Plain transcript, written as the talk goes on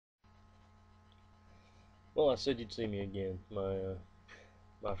Well, I said you'd see me again.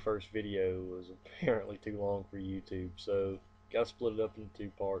 My first video was apparently too long for YouTube, so got to split it up into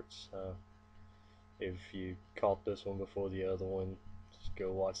two parts. If you caught this one before the other one, just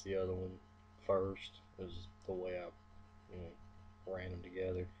go watch the other one first. Is the way I, ran them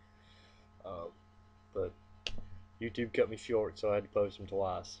together. Um, but YouTube cut me short, so I had to post them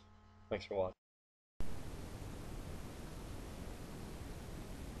twice. Thanks for watching.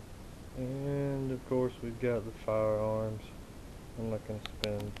 And of course, we've got the firearms. I'm not going to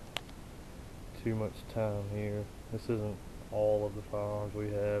spend too much time here. This isn't all of the firearms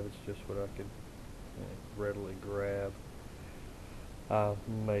we have, it's just what I could readily grab. I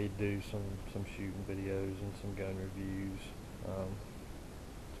may do some shooting videos and some gun reviews,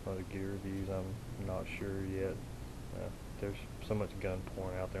 some other gear reviews. I'm not sure yet. There's so much gun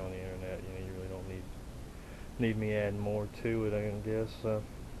porn out there on the internet, you really don't need me adding more to it, I guess.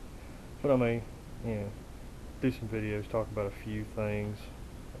 But I may, do some videos, talk about a few things.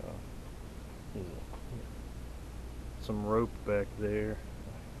 Some rope back there.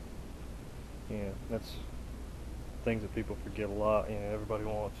 That's things that people forget a lot. Everybody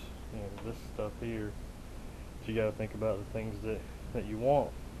wants this stuff here, but you got to think about the things that you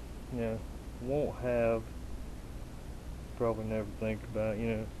want. Won't have. Probably never think about.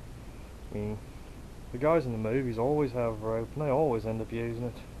 I mean, the guys in the movies always have rope, and they always end up using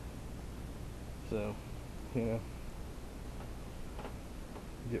it. So,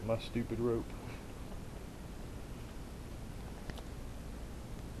 get my stupid rope.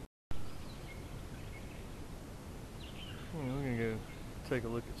 We're gonna go take a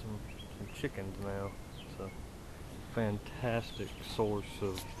look at some chickens now. It's a fantastic source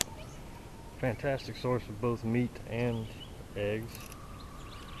of both meat and eggs.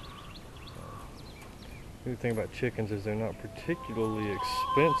 The good thing about chickens is they're not particularly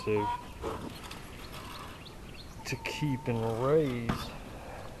expensive to keep and raise,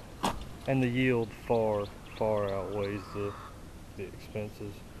 and the yield far outweighs the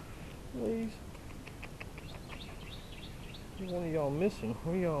expenses. Please. One of y'all missing.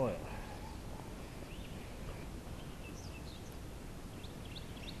 Where y'all at?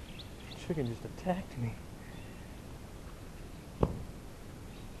 Chicken just attacked me. Got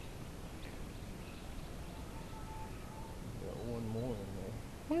one more in there.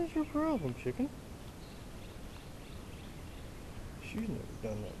 What is your problem, chicken? She's never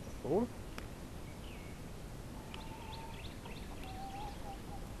done that before.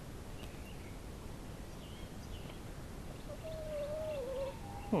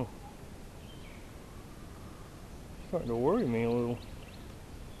 Starting to worry me a little.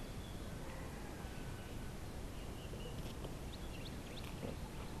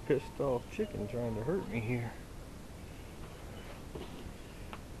 Pissed off chicken trying to hurt me here. So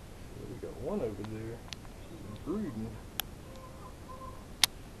we got one over there. She's brooding.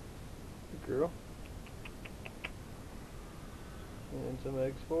 Good girl. And some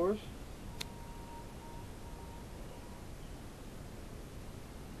eggs for us.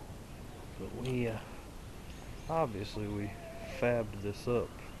 But we obviously we fabbed this up.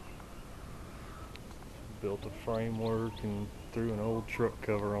 Built a framework and threw an old truck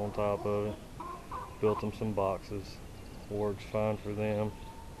cover on top of it. Built them some boxes. Works fine for them.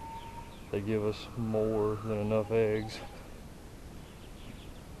 They give us more than enough eggs.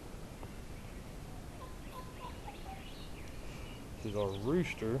 This is our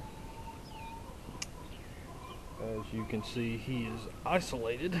rooster. As you can see, he is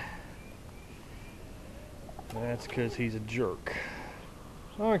isolated. That's because he's a jerk,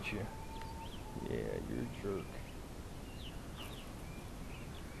 aren't you? Yeah, you're a jerk.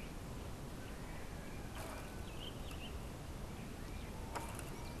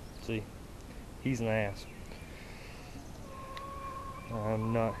 See, he's an ass.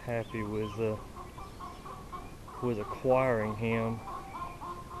 I'm not happy with acquiring him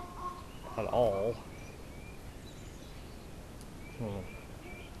at all. I'm gonna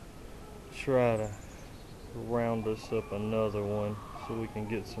try to round us up another one so we can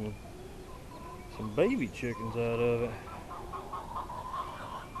get some baby chickens out of it.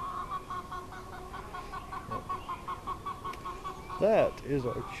 That is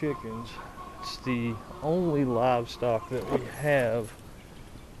our chickens. It's the only livestock that we have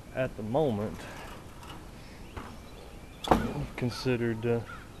at the moment. I've considered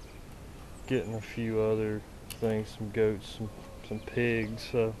getting a few other things, some goats, some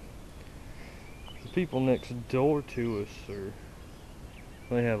pigs. The people next door to us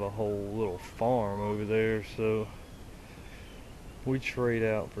they have a whole little farm over there, so we trade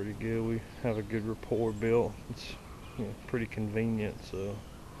out pretty good. We have a good rapport built. It's pretty convenient, so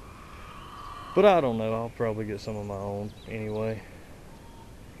But I don't know, I'll probably get some of my own anyway.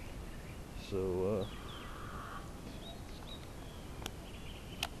 So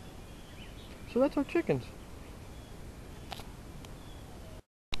that's our chickens.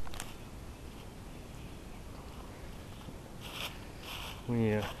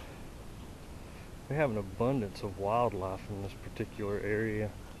 We have an abundance of wildlife in this particular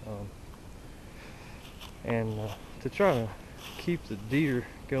area, and to try to keep the deer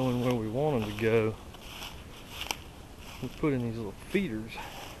going where we want them to go, we put in these little feeders.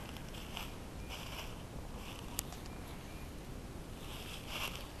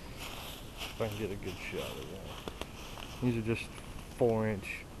 If I can get a good shot of that. These are just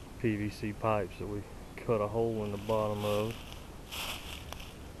 4-inch PVC pipes that we cut a hole in the bottom of.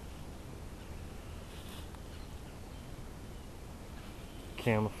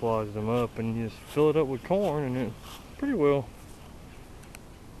 Camouflage them up, and you just fill it up with corn, and it pretty well.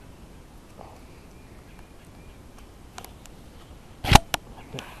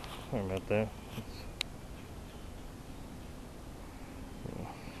 Sorry about that.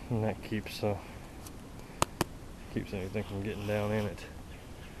 And that keeps anything from getting down in it.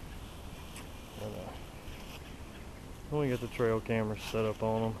 And we got the trail cameras set up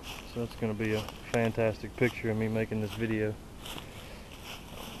on them, so that's going to be a fantastic picture of me making this video.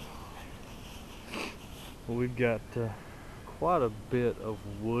 We've got quite a bit of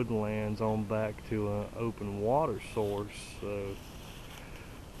woodlands on back to an open water source, so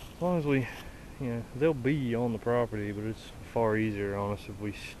as long as we, they'll be on the property, but it's far easier on us if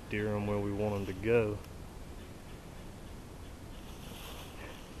we steer them where we want them to go.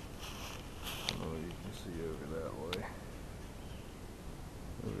 Oh, you can see over that way.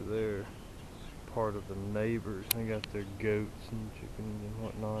 Over there, it's part of the neighbors. They got their goats and chickens and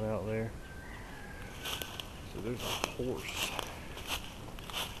whatnot out there. So there's a horse.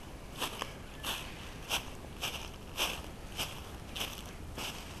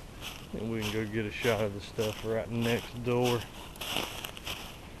 And we can go get a shot of the stuff right next door.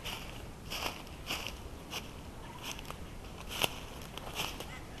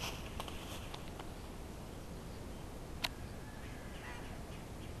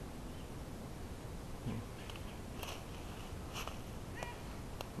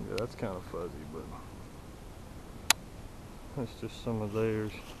 Yeah, that's kind of fuzzy, but that's just some of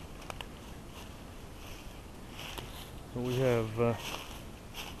theirs. We have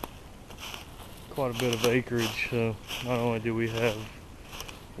quite a bit of acreage, so not only do we have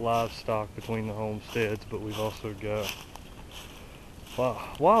livestock between the homesteads, but we've also got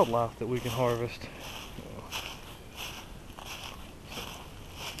wildlife that we can harvest.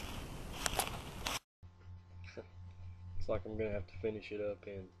 It's like I'm gonna have to finish it up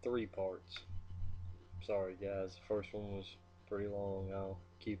in 3 parts. Sorry guys, the first one was pretty long. I'll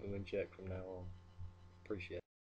keep them in check from now on. Appreciate it.